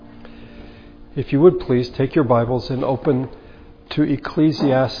If you would please take your Bibles and open to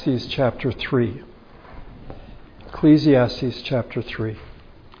Ecclesiastes chapter 3. Ecclesiastes chapter 3.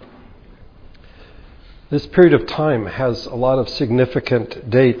 This period of time has a lot of significant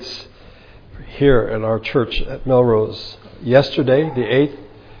dates here at our church at Melrose. Yesterday, the 8th,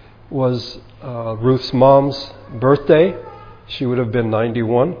 was Ruth's mom's birthday. She would have been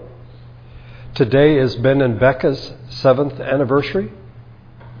 91. Today is Ben and Becca's 7th anniversary.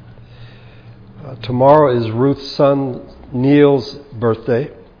 Tomorrow is Ruth's son Neil's birthday.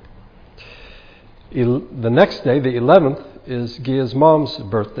 The next day, the 11th, is Gia's mom's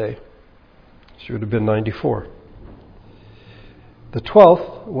birthday. She would have been 94. The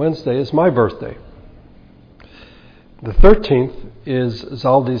 12th, Wednesday, is my birthday. The 13th is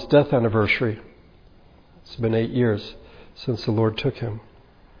Zaldi's death anniversary. It's been 8 years since the Lord took him.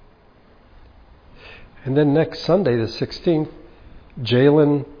 And then next Sunday, the 16th,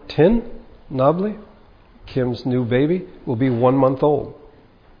 Jalen Tin Nobly, Kim's new baby, will be 1 month old.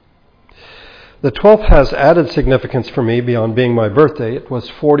 The 12th has added significance for me beyond being my birthday. It was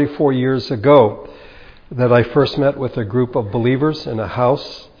 44 years ago that I first met with a group of believers in a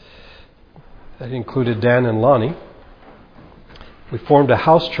house that included Dan and Lonnie. We formed a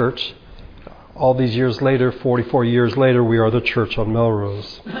house church. All these years later, 44 years later, we are the church on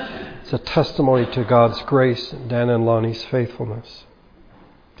Melrose. It's a testimony to God's grace and Dan and Lonnie's faithfulness.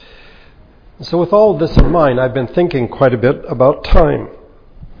 So with all of this in mind, I've been thinking quite a bit about time,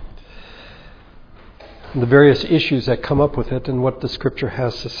 and the various issues that come up with it and what the Scripture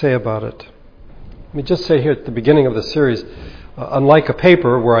has to say about it. Let me just say here at the beginning of the series, unlike a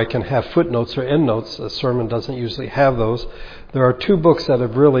paper where I can have footnotes or endnotes, a sermon doesn't usually have those. There are 2 books that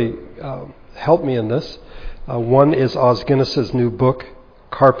have really helped me in this. One is Os Guinness's new book,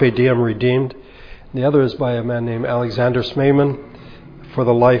 Carpe Diem Redeemed. And the other is by a man named Alexander Smayman, For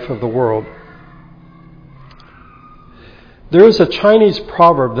the Life of the World. There is a Chinese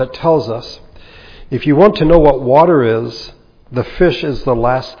proverb that tells us, if you want to know what water is, the fish is the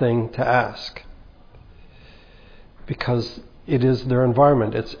last thing to ask. Because it is their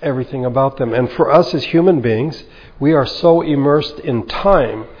environment. It's everything about them. And for us as human beings, we are so immersed in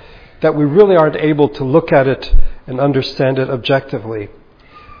time that we really aren't able to look at it and understand it objectively.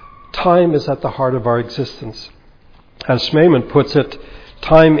 Time is at the heart of our existence. As Schmemann puts it,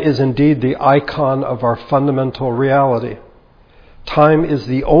 time is indeed the icon of our fundamental reality. Time is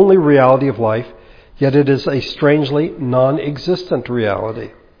the only reality of life, yet it is a strangely non-existent reality.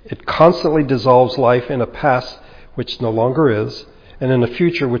 It constantly dissolves life in a past which no longer is, and in a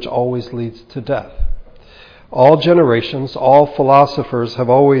future which always leads to death. All generations, all philosophers have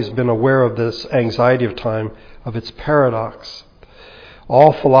always been aware of this anxiety of time, of its paradox.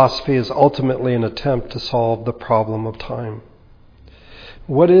 All philosophy is ultimately an attempt to solve the problem of time.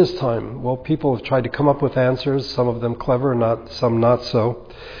 What is time? Well, people have tried to come up with answers, some of them clever, some not so.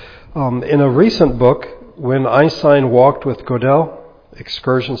 In a recent book, When Einstein Walked with Gödel,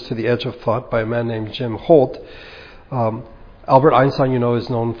 Excursions to the Edge of Thought by a man named Jim Holt, Albert Einstein, is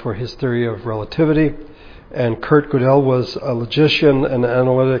known for his theory of relativity, and Kurt Gödel was a logician and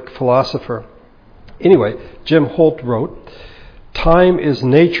analytic philosopher. Anyway, Jim Holt wrote, time is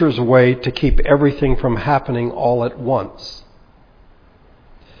nature's way to keep everything from happening all at once.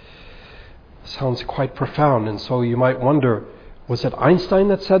 Sounds quite profound, and so you might wonder, was it Einstein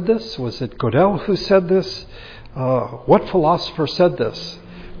that said this? Was it Gödel who said this? What philosopher said this?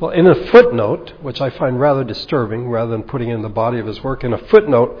 Well, in a footnote, which I find rather disturbing, rather than putting in the body of his work, in a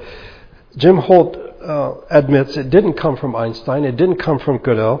footnote, Jim Holt admits it didn't come from Einstein, it didn't come from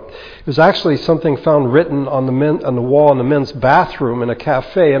Gödel. It was actually something found written on the wall in the men's bathroom in a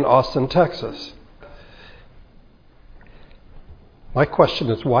cafe in Austin, Texas. My question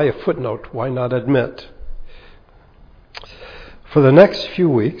is, why a footnote? Why not admit? For the next few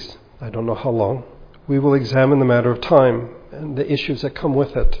weeks, I don't know how long, we will examine the matter of time and the issues that come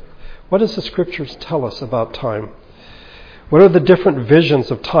with it. What does the Scriptures tell us about time? What are the different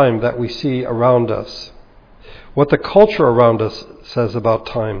visions of time that we see around us? What the culture around us says about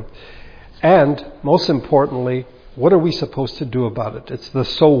time? And, most importantly, what are we supposed to do about it? It's the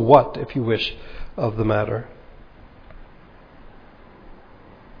so what, if you wish, of the matter.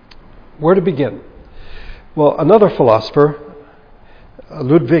 Where to begin? Well, another philosopher,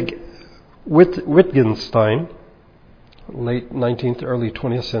 Ludwig Wittgenstein, late 19th, early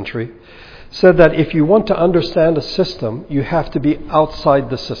 20th century, said that if you want to understand a system, you have to be outside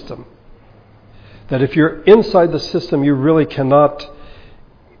the system. That if you're inside the system, you really cannot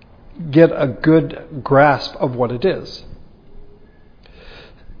get a good grasp of what it is.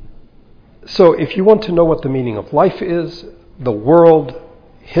 So if you want to know what the meaning of life is, the world,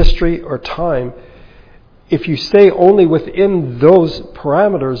 history or time, if you stay only within those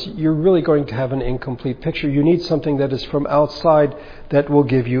parameters, you're really going to have an incomplete picture. You need something that is from outside that will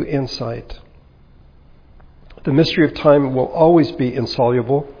give you insight. The mystery of time will always be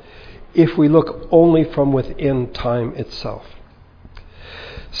insoluble if we look only from within time itself.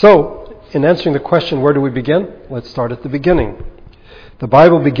 So, in answering the question, where do we begin? Let's start at the beginning. The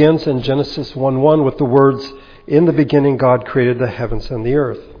Bible begins in Genesis 1:1 with the words, "In the beginning God created the heavens and the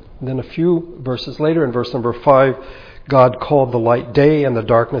earth." And then a few verses later, in verse number 5, God called the light day, and the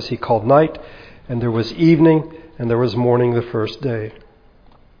darkness he called night. And there was evening, and there was morning the first day.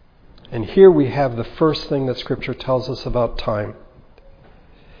 And here we have the first thing that Scripture tells us about time.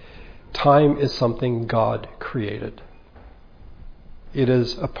 Time is something God created. It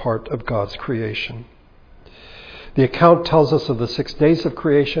is a part of God's creation. The account tells us of the 6 days of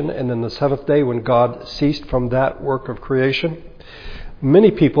creation, and then the seventh day when God ceased from that work of creation.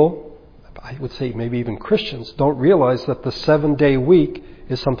 Many people, I would say maybe even Christians, don't realize that the 7-day week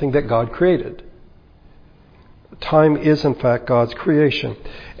is something that God created. Time is in fact God's creation.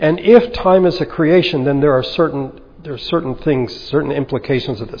 And if time is a creation, then there are certain things, certain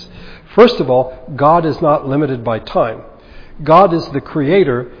implications of this. First of all, God is not limited by time. God is the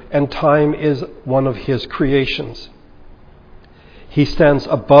creator, and time is one of his creations. He stands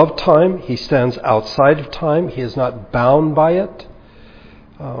above time. He stands outside of time. He is not bound by it.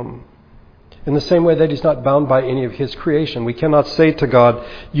 In the same way that he's not bound by any of his creation. We cannot say to God,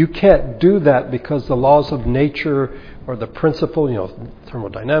 you can't do that because the laws of nature or the principle,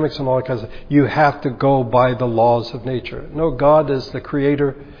 thermodynamics and all that kinds of stuff, you have to go by the laws of nature. No, God is the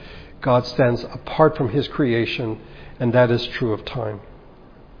creator. God stands apart from his creation, and that is true of time.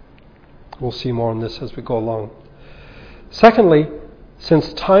 We'll see more on this as we go along. Secondly,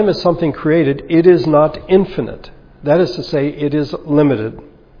 since time is something created, it is not infinite. That is to say, it is limited.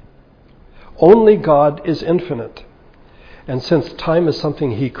 Only God is infinite. And since time is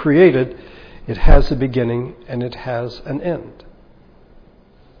something he created, it has a beginning and it has an end.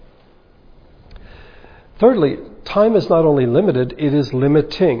 Thirdly, time is not only limited, it is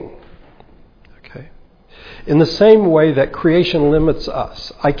limiting. Okay? In the same way that creation limits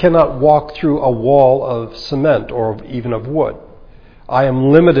us, I cannot walk through a wall of cement or even of wood. I am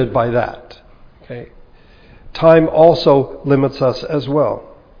limited by that. Okay? Time also limits us as well.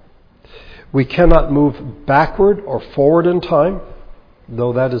 We cannot move backward or forward in time,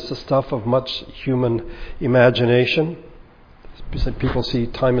 though that is the stuff of much human imagination. People see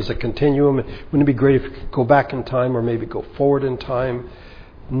time as a continuum. Wouldn't it be great if we could go back in time or maybe go forward in time?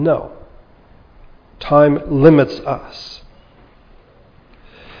 No. Time limits us.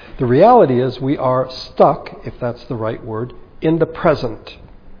 The reality is we are stuck, if that's the right word, in the present.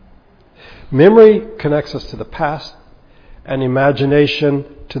 Memory connects us to the past and imagination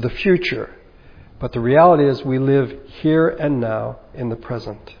to the future. But the reality is we live here and now in the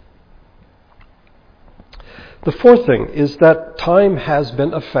present. The fourth thing is that time has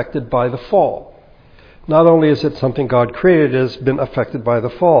been affected by the fall. Not only is it something God created, it has been affected by the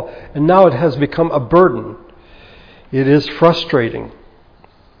fall. And now it has become a burden. It is frustrating.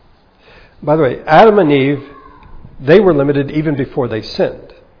 By the way, Adam and Eve, they were limited even before they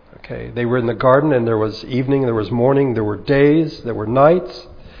sinned. Okay, they were in the garden and there was evening, there was morning, there were days, there were nights.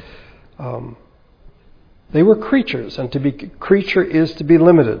 They were creatures, and to be creature is to be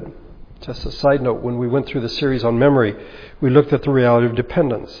limited. Just a side note, when we went through the series on memory, we looked at the reality of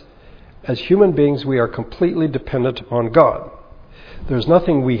dependence. As human beings, we are completely dependent upon God. There's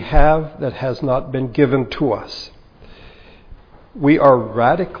nothing we have that has not been given to us. We are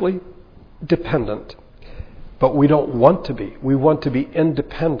radically dependent, but we don't want to be. We want to be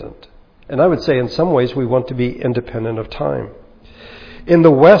independent. And I would say in some ways we want to be independent of time. In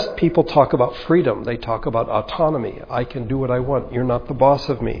the West, people talk about freedom. They talk about autonomy. I can do what I want. You're not the boss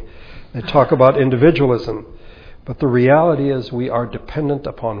of me. They talk about individualism. But the reality is we are dependent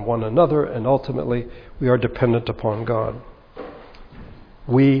upon one another, and ultimately we are dependent upon God.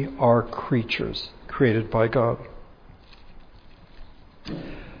 We are creatures created by God.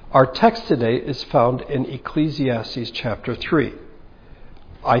 Our text today is found in Ecclesiastes chapter 3.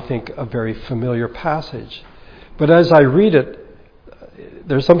 I think a very familiar passage. But as I read it,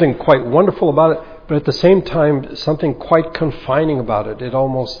 there's something quite wonderful about it, but at the same time, something quite confining about it. It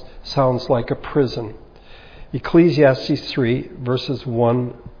almost sounds like a prison. Ecclesiastes 3, verses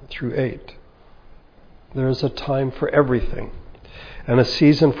 1 through 8. There is a time for everything, and a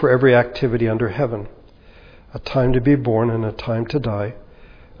season for every activity under heaven. A time to be born and a time to die.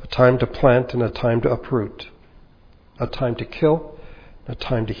 A time to plant and a time to uproot. A time to kill, a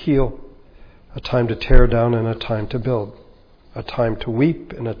time to heal. A time to tear down and a time to build. a time to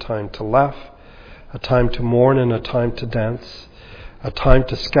weep and a time to laugh, a time to mourn and a time to dance, a time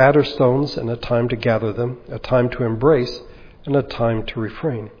to scatter stones and a time to gather them, a time to embrace and a time to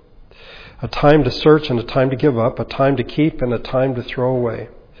refrain, a time to search and a time to give up, a time to keep and a time to throw away,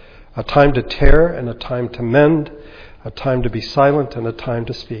 a time to tear and a time to mend, a time to be silent and a time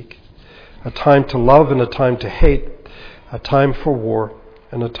to speak, a time to love and a time to hate, a time for war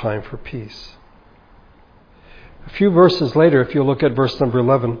and a time for peace. A few verses later, if you look at verse 10,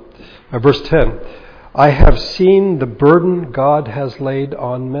 I have seen the burden God has laid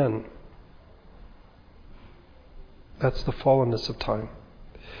on men. That's the fallenness of time.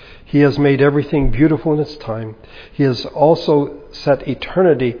 He has made everything beautiful in its time. He has also set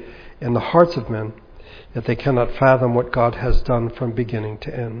eternity in the hearts of men, yet they cannot fathom what God has done from beginning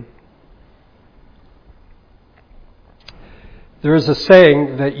to end. There is a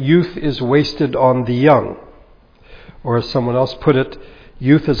saying that youth is wasted on the young. Or as someone else put it,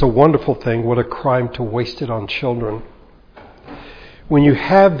 youth is a wonderful thing. What a crime to waste it on children. When you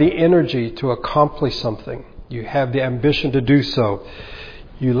have the energy to accomplish something, you have the ambition to do so,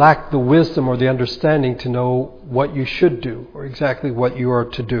 you lack the wisdom or the understanding to know what you should do or exactly what you are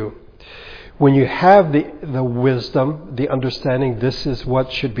to do. When you have the wisdom, the understanding, this is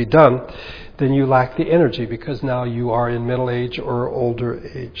what should be done, then you lack the energy because now you are in middle age or older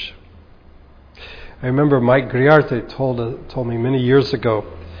age. I remember Mike Griarte told me many years ago,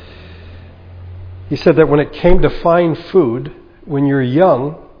 he said that when it came to fine food, when you're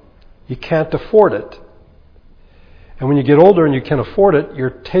young, you can't afford it. And when you get older and you can afford it,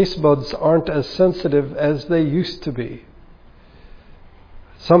 your taste buds aren't as sensitive as they used to be.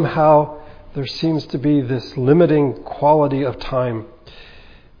 Somehow there seems to be this limiting quality of time.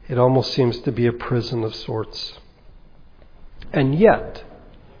 It almost seems to be a prison of sorts. And yet,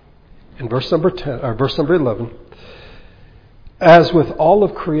 in verse number 11, as with all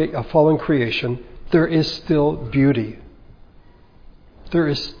of fallen creation, there is still beauty. There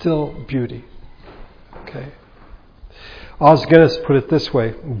is still beauty. Okay. Os Guinness put it this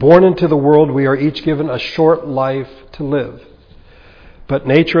way: born into the world, we are each given a short life to live. But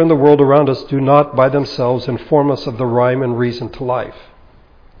nature and the world around us do not by themselves inform us of the rhyme and reason to life.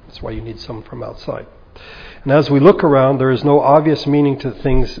 That's why you need someone from outside. And as we look around, there is no obvious meaning to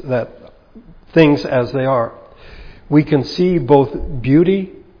things as they are. We can see both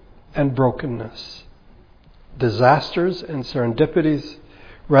beauty and brokenness, disasters and serendipities,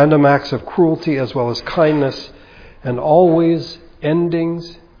 random acts of cruelty as well as kindness, and always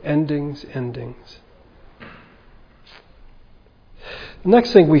endings. The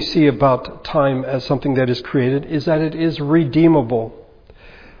next thing we see about time as something that is created is that it is redeemable.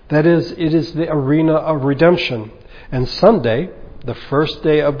 That is, it is the arena of redemption. And Sunday, the first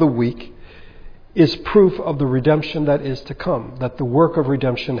day of the week, is proof of the redemption that is to come, that the work of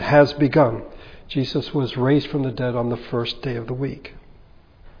redemption has begun. Jesus was raised from the dead on the first day of the week.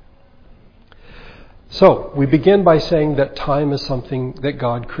 So, we begin by saying that time is something that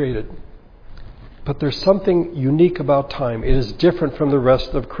God created. But there's something unique about time. It is different from the rest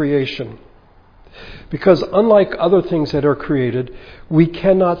of creation. Because unlike other things that are created, we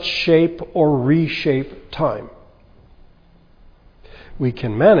cannot shape or reshape time. We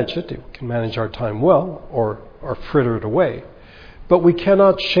can manage it. We can manage our time well or fritter it away. But we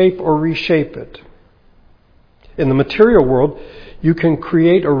cannot shape or reshape it. In the material world, you can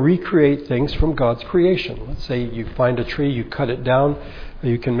create or recreate things from God's creation. Let's say you find a tree, you cut it down,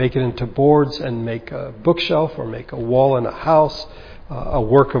 you can make it into boards and make a bookshelf or make a wall in a house, a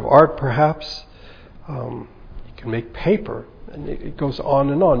work of art perhaps. You can make paper, and it goes on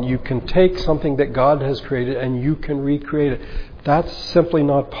and on. You can take something that God has created and you can recreate it. That's simply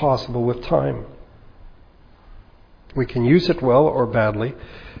not possible with time. We can use it well or badly,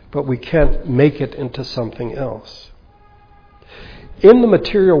 but we can't make it into something else. In the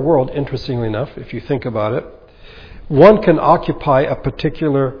material world, interestingly enough, if you think about it, one can occupy a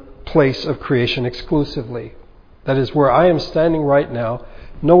particular place of creation exclusively. That is, where I am standing right now,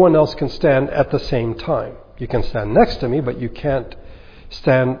 no one else can stand at the same time. You can stand next to me, but you can't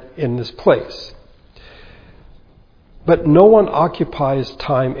stand in this place. But no one occupies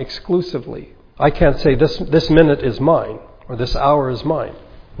time exclusively. I can't say this minute is mine or this hour is mine.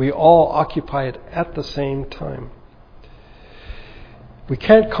 We all occupy it at the same time. We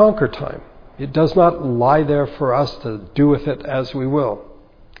can't conquer time. It does not lie there for us to do with it as we will.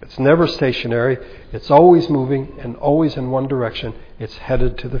 It's never stationary. It's always moving and always in one direction. It's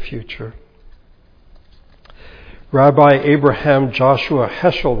headed to the future. Rabbi Abraham Joshua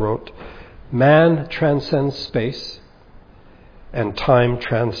Heschel wrote, "Man transcends space and time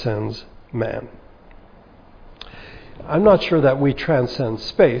transcends man." I'm not sure that we transcend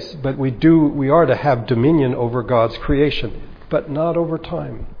space, but we are to have dominion over God's creation, but not over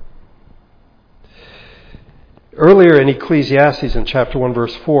time. Earlier in Ecclesiastes in chapter 1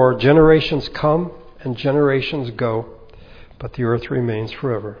 verse 4, generations come and generations go, but the earth remains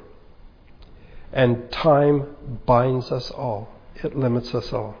forever. And time binds us all. It limits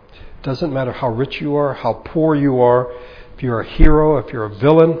us all. Doesn't matter how rich you are, how poor you are, if you're a hero, if you're a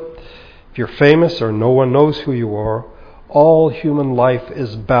villain, if you're famous or no one knows who you are, all human life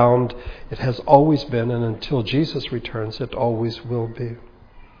is bound. It has always been, and until Jesus returns, it always will be.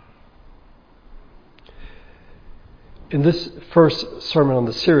 In this first sermon on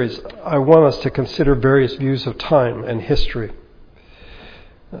the series, I want us to consider various views of time and history.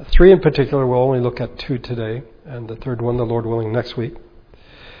 3 in particular, we'll only look at 2 today, and the third one, the Lord willing, next week.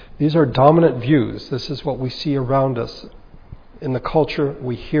 These are dominant views. This is what we see around us in the culture.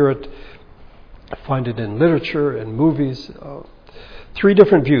 We hear it, find it in literature, in movies. 3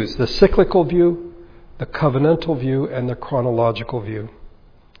 different views: the cyclical view, the covenantal view, and the chronological view.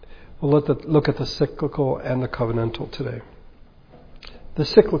 We'll look at the cyclical and the covenantal today. The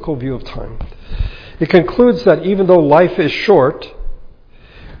cyclical view of time. It concludes that even though life is short,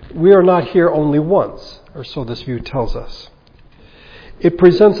 we are not here only once, or so this view tells us. It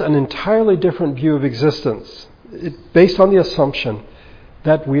presents an entirely different view of existence, based on the assumption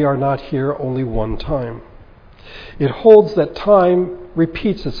that we are not here only one time. It holds that time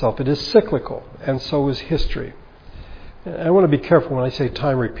repeats itself. It is cyclical, and so is history. I want to be careful when I say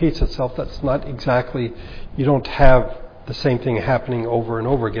time repeats itself. That's not exactly, you don't have the same thing happening over and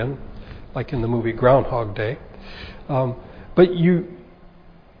over again, like in the movie Groundhog Day. But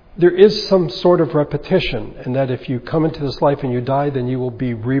there is some sort of repetition, and that if you come into this life and you die, then you will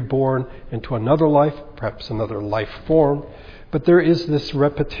be reborn into another life, perhaps another life form. But there is this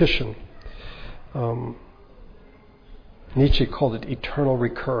repetition. Nietzsche called it eternal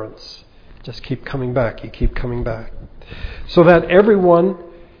recurrence. Just keep coming back, you keep coming back. So that everyone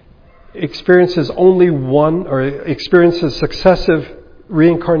experiences only one, or experiences successive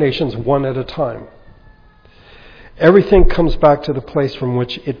reincarnations one at a time. Everything comes back to the place from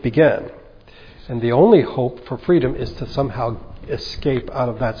which it began. And the only hope for freedom is to somehow escape out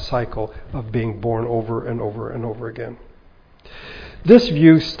of that cycle of being born over and over and over again. This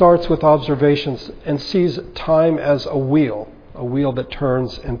view starts with observations and sees time as a wheel that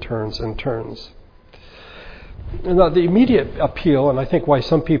turns and turns and turns. And the immediate appeal, and I think why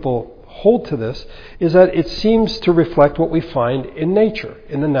some people hold to this, is that it seems to reflect what we find in nature,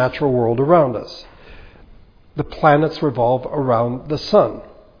 in the natural world around us. The planets revolve around the sun.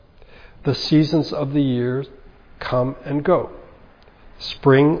 The seasons of the year come and go.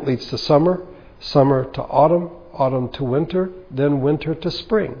 Spring leads to summer, summer to autumn, autumn to winter, then winter to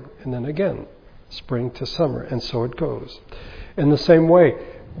spring, and then again, spring to summer, and so it goes. In the same way,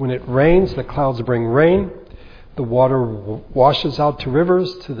 when it rains, the clouds bring rain, the water washes out to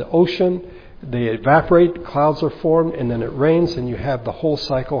rivers, to the ocean, they evaporate, clouds are formed, and then it rains, and you have the whole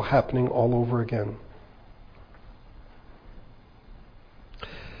cycle happening all over again.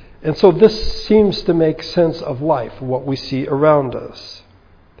 And so this seems to make sense of life, what we see around us.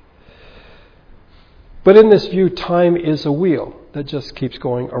 But in this view, time is a wheel that just keeps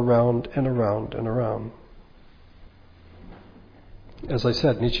going around and around and around. As I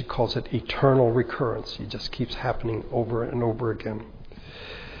said, Nietzsche calls it eternal recurrence. It just keeps happening over and over again.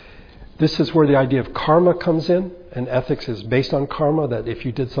 This is where the idea of karma comes in, and ethics is based on karma, that if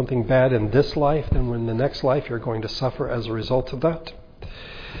you did something bad in this life, then in the next life you're going to suffer as a result of that.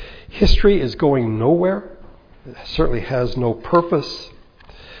 History is going nowhere. It certainly has no purpose.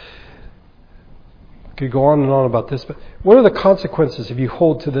 I could go on and on about this, but what are the consequences if you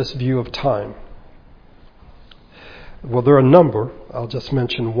hold to this view of time? Well, there are a number. I'll just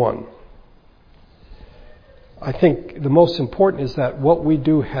mention one. I think the most important is that what we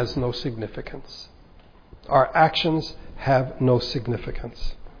do has no significance. Our actions have no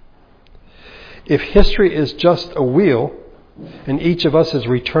significance. If history is just a wheel, and each of us is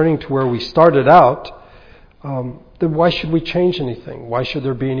returning to where we started out, then why should we change anything? Why should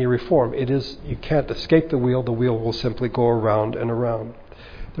there be any reform? You can't escape the wheel will simply go around and around.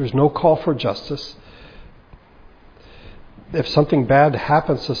 There's no call for justice. If something bad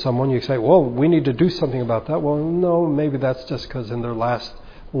happens to someone, you say, well, we need to do something about that. Well, no, maybe that's just because in their last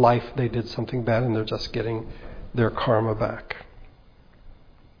life they did something bad and they're just getting their karma back.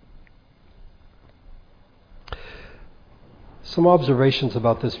 Some observations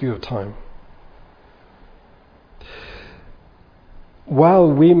about this view of time.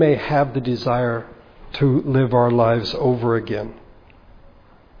 While we may have the desire to live our lives over again,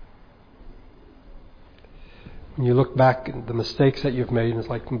 And you look back at the mistakes that you've made, and it's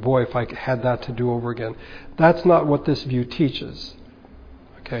like, boy, if I had that to do over again. That's not what this view teaches.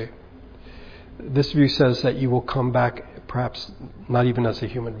 Okay? This view says that you will come back, perhaps not even as a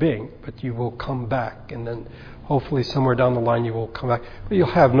human being, but you will come back, and then hopefully somewhere down the line you will come back. But you'll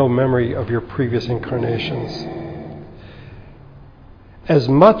have no memory of your previous incarnations. As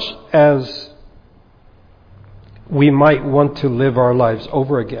much as we might want to live our lives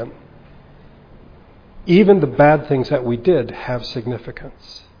over again, even the bad things that we did have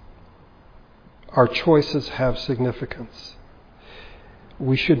significance. Our choices have significance.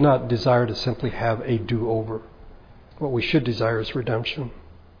 We should not desire to simply have a do-over. What we should desire is redemption.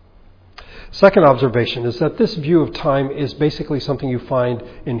 Second observation is that this view of time is basically something you find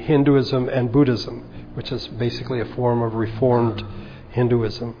in Hinduism and Buddhism, which is basically a form of reformed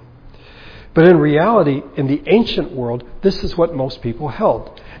Hinduism. But in reality, in the ancient world, this is what most people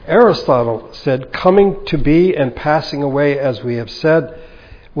held. Aristotle said, coming to be and passing away, as we have said,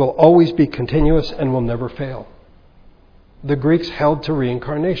 will always be continuous and will never fail. The Greeks held to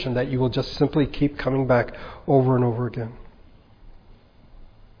reincarnation, that you will just simply keep coming back over and over again.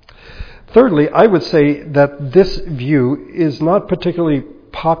 Thirdly, I would say that this view is not particularly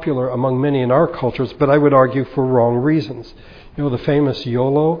popular among many in our cultures, but I would argue for wrong reasons. You know, the famous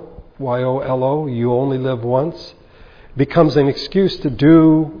YOLO, Y-O-L-O, you only live once, becomes an excuse to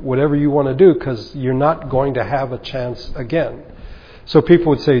do whatever you want to do because you're not going to have a chance again. So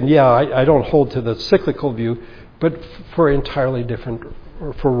people would say, yeah, I don't hold to the cyclical view, but for entirely different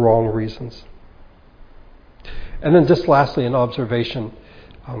or for wrong reasons. And then just lastly, an observation.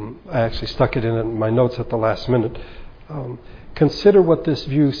 I actually stuck it in my notes at the last minute. Consider what this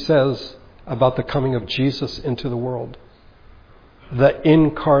view says about the coming of Jesus into the world. The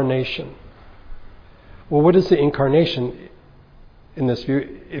incarnation. Well, what is the incarnation in this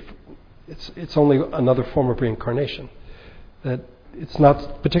view? If it's only another form of reincarnation. That it's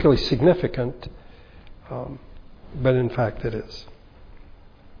not particularly significant, but in fact it is.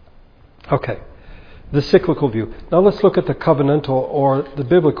 Okay, the cyclical view. Now let's look at the covenantal or the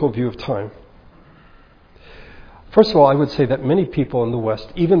biblical view of time. First of all, I would say that many people in the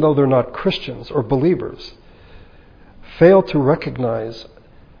West, even though they're not Christians or believers, fail to recognize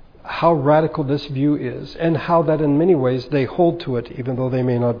how radical this view is and how that in many ways they hold to it even though they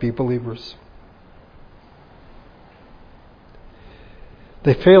may not be believers.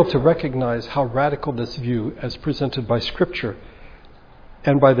 They fail to recognize how radical this view, as presented by Scripture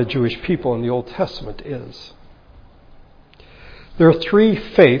and by the Jewish people in the Old Testament, is. There are three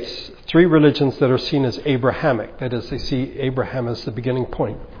faiths, three religions that are seen as Abrahamic. That is, they see Abraham as the beginning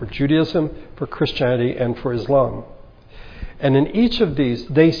point for Judaism, for Christianity, and for Islam. And in each of these,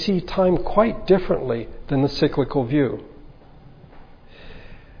 they see time quite differently than the cyclical view.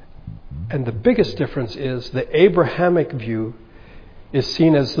 And the biggest difference is the Abrahamic view is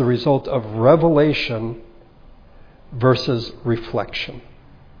seen as the result of revelation versus reflection.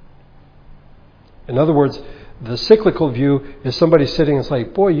 In other words, the cyclical view is somebody sitting and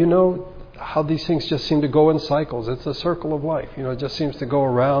saying, boy, you know how these things just seem to go in cycles. It's a circle of life. You know, it just seems to go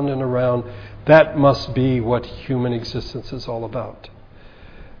around and around. That must be what human existence is all about.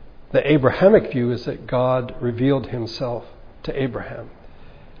 The Abrahamic view is that God revealed himself to Abraham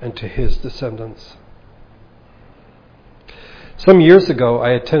and to his descendants. Some years ago,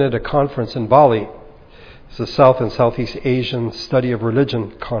 I attended a conference in Bali. It's a South and Southeast Asian Study of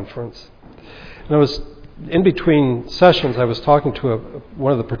Religion conference. And I was in between sessions, I was talking to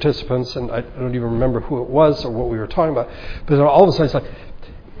one of the participants, and I don't even remember who it was or what we were talking about. But then all of a sudden, it's like,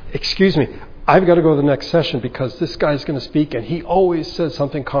 excuse me, I've got to go to the next session because this guy's going to speak, and he always says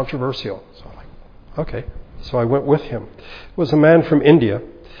something controversial. So I'm like, okay. So I went with him. It was a man from India,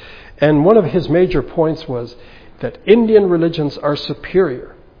 and one of his major points was that Indian religions are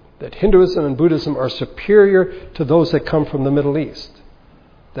superior, that Hinduism and Buddhism are superior to those that come from the Middle East.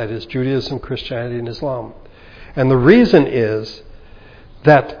 That is Judaism, Christianity, and Islam. And the reason is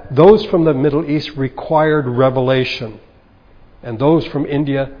that those from the Middle East required revelation, and those from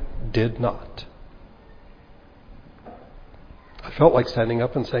India did not. I felt like standing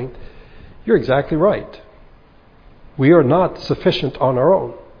up and saying, you're exactly right. We are not sufficient on our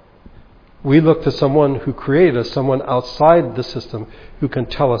own. We look to someone who created us, someone outside the system who can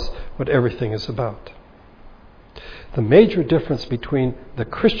tell us what everything is about. The major difference between the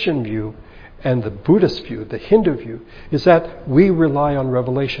Christian view and the Buddhist view, the Hindu view, is that we rely on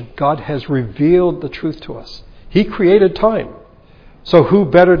revelation. God has revealed the truth to us. He created time. So who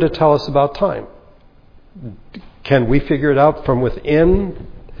better to tell us about time? Can we figure it out from within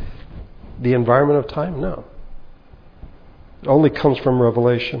the environment of time? No. It only comes from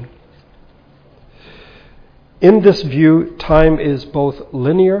revelation. In this view, time is both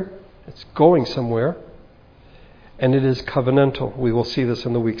linear, it's going somewhere, and it is covenantal. We will see this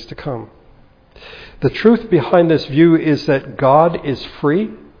in the weeks to come. The truth behind this view is that God is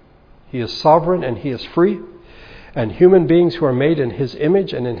free, He is sovereign and He is free, and human beings who are made in His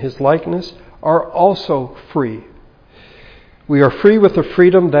image and in His likeness are also free. We are free with a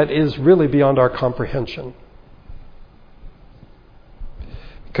freedom that is really beyond our comprehension.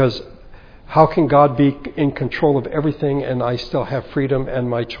 Because how can God be in control of everything and I still have freedom and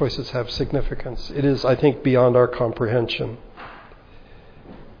my choices have significance? It is, I think, beyond our comprehension.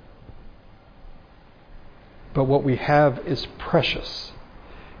 But what we have is precious.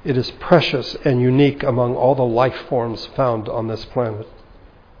 It is precious and unique among all the life forms found on this planet.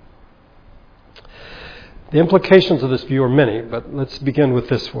 The implications of this view are many, but let's begin with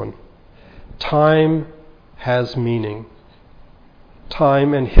this one. Time has meaning.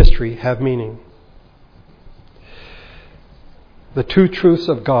 Time and history have meaning. The two truths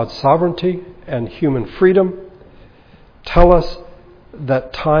of God's sovereignty and human freedom tell us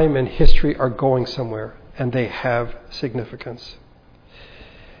that time and history are going somewhere, and they have significance.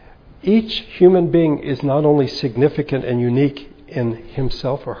 Each human being is not only significant and unique in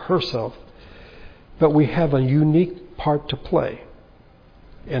himself or herself, but we have a unique part to play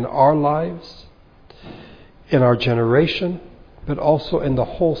in our lives, in our generation, but also in the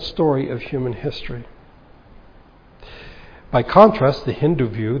whole story of human history. By contrast, the Hindu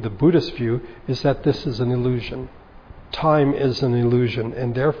view, the Buddhist view, is that this is an illusion. Time is an illusion,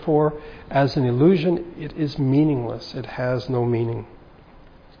 and therefore, as an illusion, it is meaningless. It has no meaning.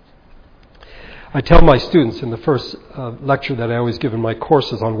 I tell my students in the first lecture that I always give in my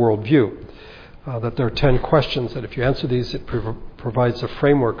courses on worldview, that there are 10 questions that if you answer these, it provides a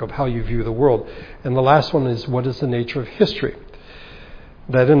framework of how you view the world. And the last one is, what is the nature of history?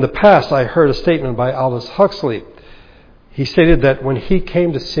 That in the past, I heard a statement by Aldous Huxley. He stated that when he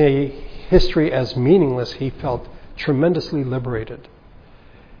came to see history as meaningless, he felt tremendously liberated.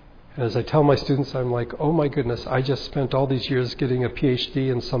 And as I tell my students, I'm like, oh my goodness, I just spent all these years getting a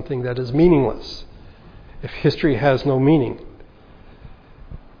PhD in something that is meaningless, if history has no meaning.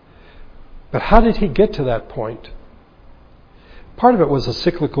 But how did he get to that point? Part of it was a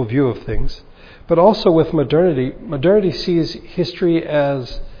cyclical view of things, but also with modernity. Modernity sees history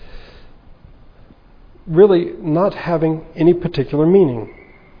as really not having any particular meaning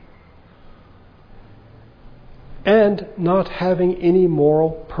and not having any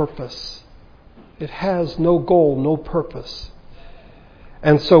moral purpose. It has no goal, no purpose.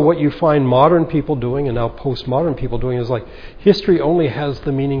 And so what you find modern people doing, and now postmodern people doing, is like, history only has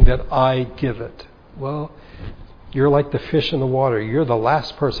the meaning that I give it. Well, you're like the fish in the water. You're the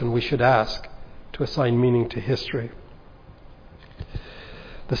last person we should ask to assign meaning to history.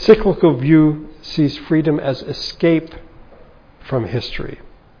 The cyclical view sees freedom as escape from history.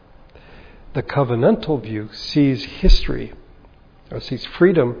 The covenantal view sees sees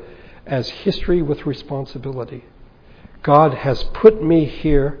freedom as history with responsibility. God has put me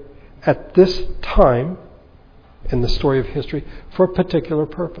here at this time in the story of history for a particular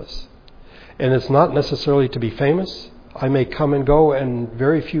purpose. And it's not necessarily to be famous. I may come and go and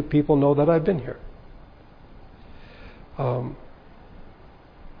very few people know that I've been here.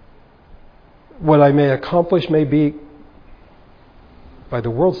 What I may accomplish may be, by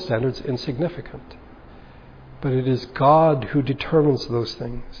the world's standards, insignificant. But it is God who determines those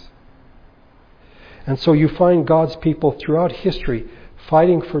things. And so you find God's people throughout history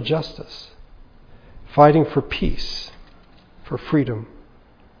fighting for justice, fighting for peace, for freedom.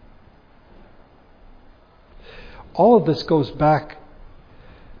 All of this goes back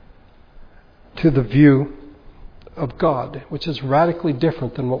to the view of God, which is radically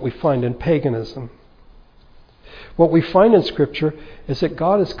different than what we find in paganism. What we find in Scripture is that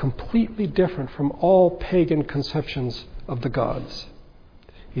God is completely different from all pagan conceptions of the gods.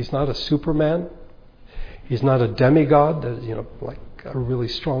 He's not a superman. He's not a demigod, like a really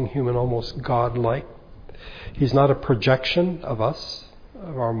strong human, almost God-like. He's not a projection of us,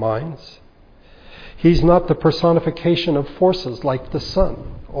 of our minds. He's not the personification of forces like the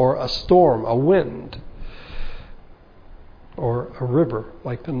sun, or a storm, a wind, or a river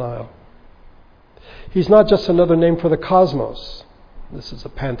like the Nile. He's not just another name for the cosmos. This is a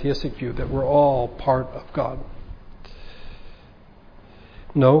pantheistic view that we're all part of God.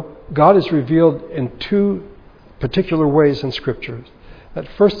 No, God is revealed in two particular ways in Scripture. That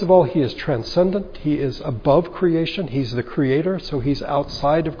first of all, He is transcendent. He is above creation. He's the creator, so He's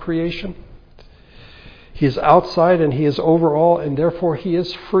outside of creation. He is outside and He is over all, and therefore He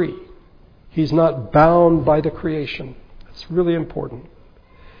is free. He's not bound by the creation. That's really important.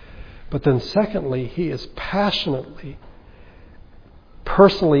 But then secondly, he is passionately,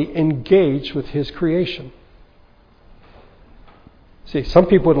 personally engaged with his creation. See, some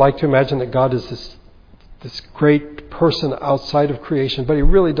people would like to imagine that God is this great person outside of creation, but he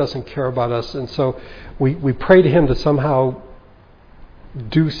really doesn't care about us. And so we pray to him to somehow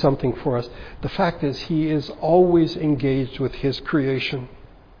do something for us. The fact is, he is always engaged with his creation.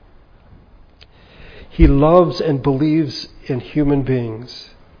 He loves and believes in human beings,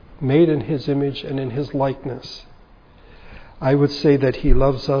 made in his image and in his likeness. I would say that he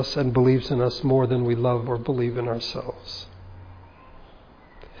loves us and believes in us more than we love or believe in ourselves.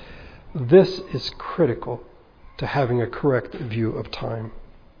 This is critical to having a correct view of time.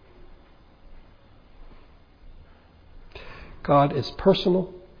 God is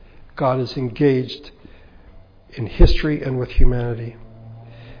personal. God is engaged in history and with humanity.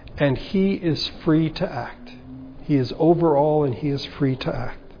 And he is free to act. He is over all and he is free to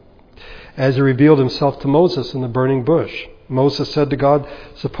act. As he revealed himself to Moses in the burning bush, Moses said to God,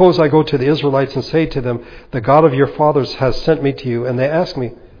 "Suppose I go to the Israelites and say to them, 'The God of your fathers has sent me to you,' and they ask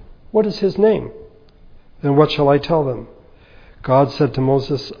me, 'What is his name?' Then what shall I tell them?" God said to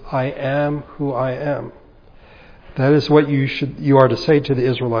Moses, "I am who I am." That is what you are to say to the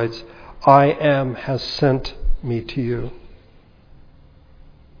Israelites. "I am has sent me to you."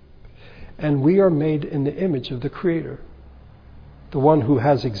 And we are made in the image of the Creator, the one who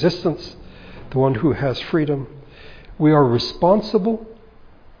has existence, the one who has freedom. We are responsible.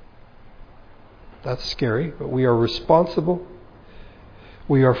 That's scary, but we are responsible.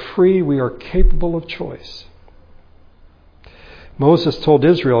 We are free. We are capable of choice. Moses told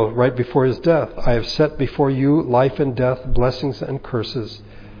Israel right before his death, "I have set before you life and death, blessings and curses.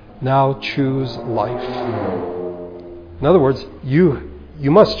 Now choose life." In other words, you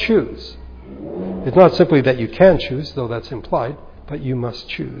must choose. It's not simply that you can choose, though that's implied, but you must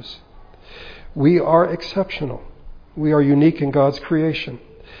choose. We are exceptional. We are unique in God's creation.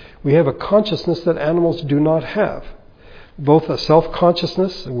 We have a consciousness that animals do not have. Both a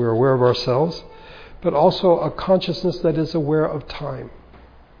self-consciousness, we're aware of ourselves, but also a consciousness that is aware of time.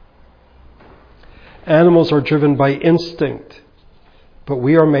 Animals are driven by instinct, but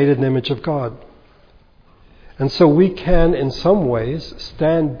we are made in the image of God. And so we can, in some ways,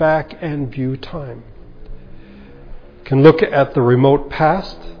 stand back and view time. Can look at the remote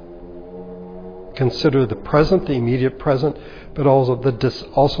past, consider the present, the immediate present, but also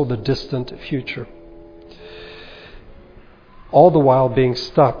the distant future. All the while being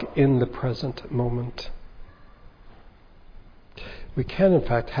stuck in the present moment. We can, in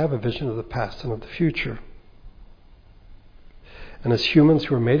fact, have a vision of the past and of the future. And as humans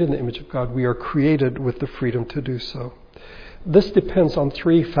who are made in the image of God, we are created with the freedom to do so. This depends on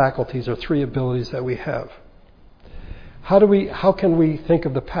three faculties or three abilities that we have. How can we think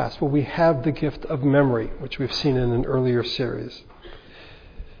of the past? Well, we have the gift of memory, which we've seen in an earlier series.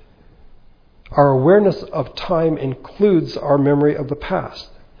 Our awareness of time includes our memory of the past.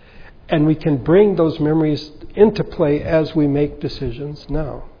 And we can bring those memories into play as we make decisions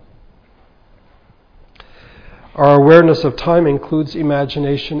now. Our awareness of time includes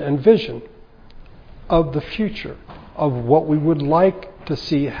imagination and vision of the future, of what we would like to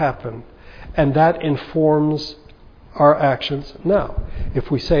see happen. And that informs our actions now. If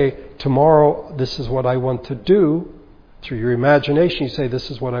we say, tomorrow, this is what I want to do, through your imagination, you say,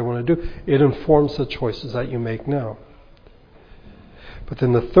 this is what I want to do, it informs the choices that you make now. But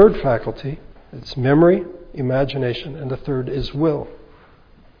then the third faculty, it's memory, imagination, and the third is will.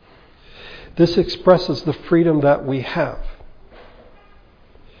 This expresses the freedom that we have.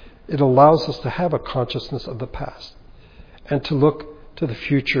 It allows us to have a consciousness of the past and to look to the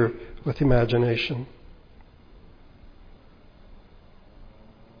future with imagination.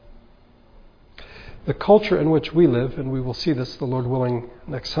 The culture in which we live, and we will see this, the Lord willing,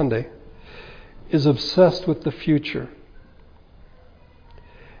 next Sunday, is obsessed with the future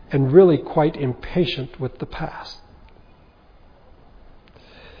and really quite impatient with the past.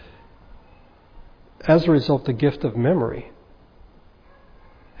 As a result, the gift of memory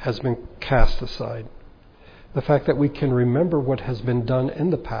has been cast aside. The fact that we can remember what has been done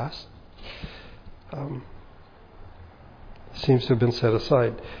in the past seems to have been set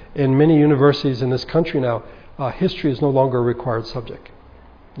aside. In many universities in this country now, history is no longer a required subject.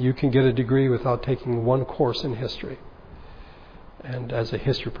 You can get a degree without taking one course in history. And as a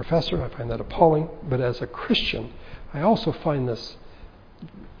history professor, I find that appalling. But as a Christian, I also find this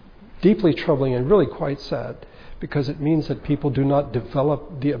deeply troubling and really quite sad, because it means that people do not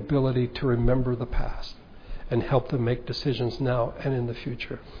develop the ability to remember the past and help them make decisions now and in the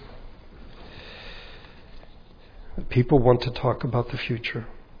future. People want to talk about the future.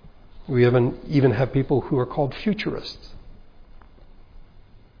 We even have people who are called futurists.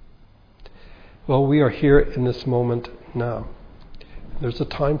 Well, we are here in this moment now. There's a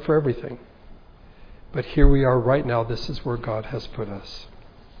time for everything. But here we are right now. This is where God has put us.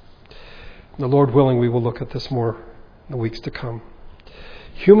 The Lord willing, we will look at this more in the weeks to come.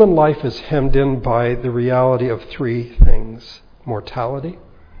 Human life is hemmed in by the reality of three things. Mortality,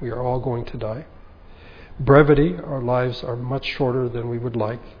 we are all going to die. Brevity, our lives are much shorter than we would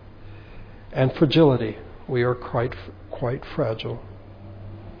like. And fragility, we are quite fragile.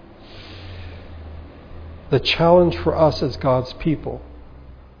 The challenge for us as God's people,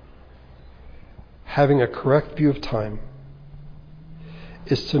 having a correct view of time,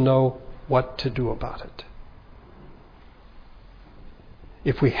 is to know what to do about it.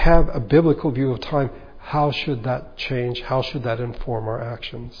 If we have a biblical view of time, how should that change? How should that inform our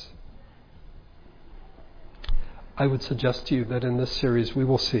actions? I would suggest to you that in this series we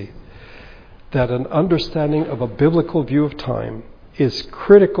will see that an understanding of a biblical view of time is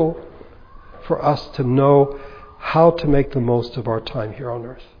critical for us to know how to make the most of our time here on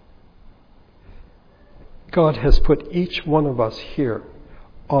earth. God has put each one of us here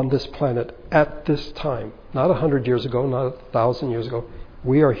on this planet at this time. Not 100 years ago, not 1,000 years ago.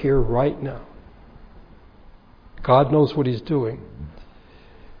 We are here right now. God knows what He's doing.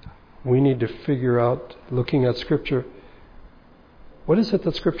 We need to figure out, looking at Scripture, what is it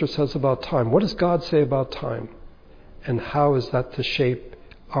that Scripture says about time? What does God say about time? And how is that to shape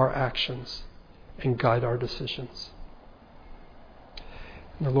our actions and guide our decisions?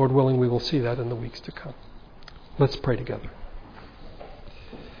 And the Lord willing, we will see that in the weeks to come. Let's pray together.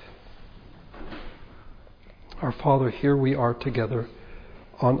 Our Father, here we are together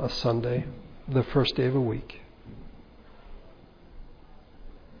on a Sunday, the first day of a week.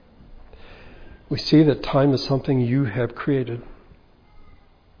 We see that time is something you have created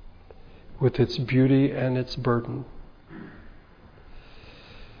with its beauty and its burden.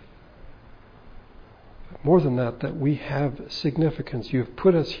 But more than that, that we have significance. You've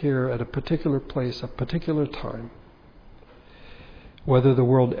put us here at a particular place, a particular time. Whether the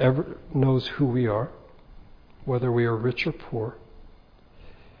world ever knows who we are, whether we are rich or poor,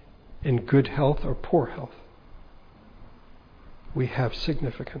 in good health or poor health, we have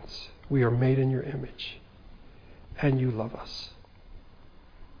significance. We are made in your image, and you love us.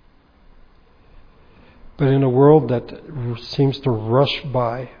 But in a world that seems to rush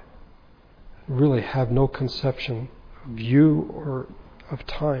by, really have no conception of you or of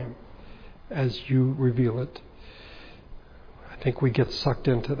time as you reveal it, I think we get sucked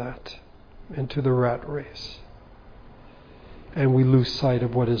into that, into the rat race. And we lose sight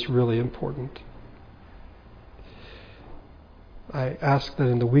of what is really important. I ask that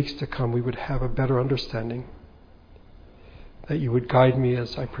in the weeks to come we would have a better understanding, that you would guide me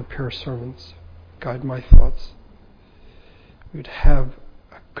as I prepare sermons, guide my thoughts. We would have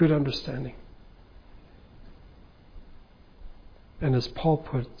a good understanding. And as Paul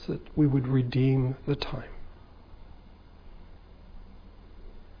puts it, we would redeem the time.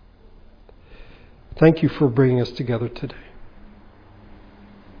 Thank you for bringing us together today.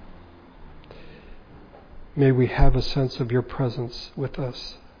 May we have a sense of your presence with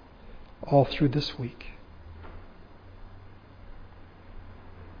us all through this week.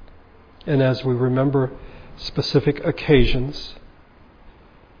 And as we remember specific occasions,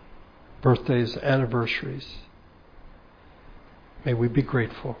 birthdays, anniversaries, may we be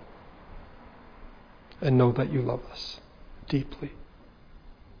grateful and know that you love us deeply.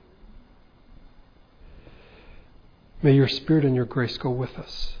 May your Spirit and your grace go with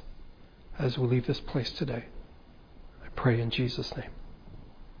us as we leave this place today. I pray in Jesus' name.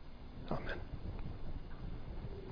 Amen.